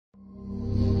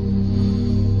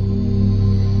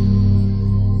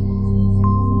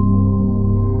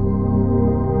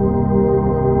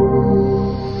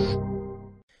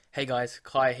Hey guys,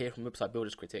 Kai here from Website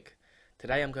Builders Critic.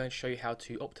 Today I'm going to show you how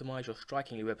to optimize your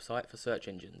Strikingly website for search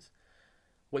engines.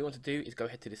 What you want to do is go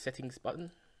ahead to the settings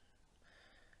button.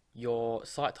 Your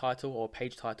site title or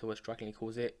page title, as Strikingly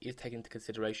calls it, is taken into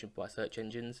consideration by search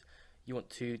engines. You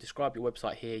want to describe your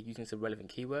website here using some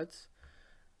relevant keywords.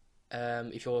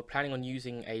 If you're planning on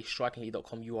using a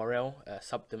strikingly.com URL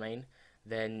subdomain,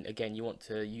 then again you want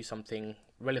to use something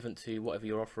relevant to whatever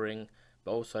you're offering,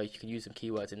 but also you can use some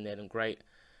keywords in there, then great.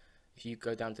 If you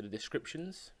go down to the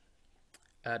descriptions,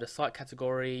 the site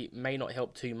category may not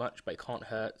help too much, but it can't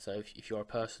hurt. So if you're a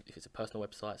person, if it's a personal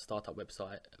website, startup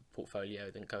website, portfolio,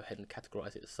 then go ahead and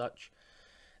categorize it as such.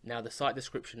 Now the site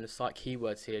description, the site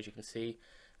keywords here, as you can see,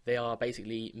 they are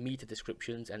basically meta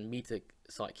descriptions and meta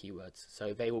site keywords.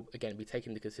 So they will again be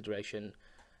taken into consideration.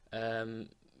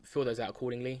 Fill those out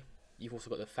accordingly. You've also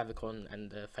got the favicon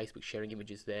and the Facebook sharing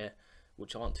images there,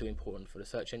 which aren't too important for the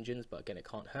search engines, but again it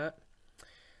can't hurt.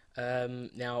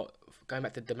 Now going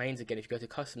back to domains again, if you go to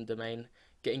custom domain,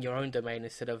 getting your own domain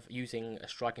instead of using a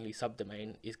Strikingly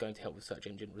subdomain is going to help with search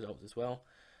engine results as well.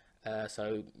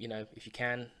 So you know, if you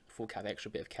can fork out the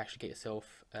extra bit of cash to get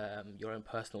yourself your own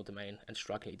personal domain, and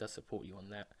Strikingly does support you on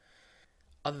that.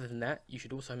 Other than that, you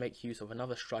should also make use of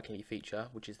another Strikingly feature,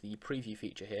 which is the preview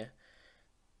feature here.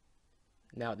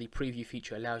 Now the preview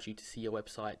feature allows you to see your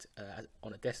website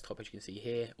on a desktop, as you can see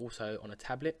here, also on a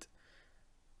tablet,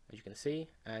 as you can see,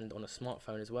 and on a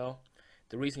smartphone as well.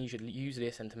 The reason you should use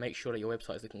this and to make sure that your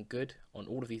website is looking good on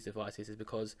all of these devices is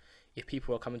because if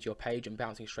people are coming to your page and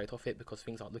bouncing straight off it because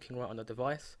things aren't looking right on the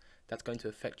device, that's going to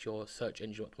affect your search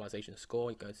engine optimization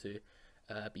score. You're going to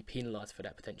be penalized for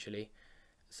that potentially.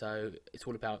 So it's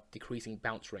all about decreasing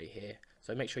bounce rate here.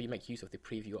 So make sure you make use of the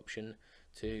preview option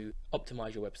to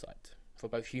optimize your website for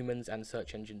both humans and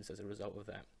search engines as a result of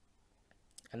that.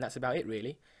 And that's about it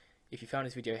really. If you found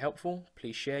this video helpful,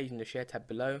 please share using the share tab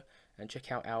below and check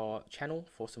out our channel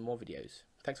for some more videos.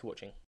 Thanks for watching.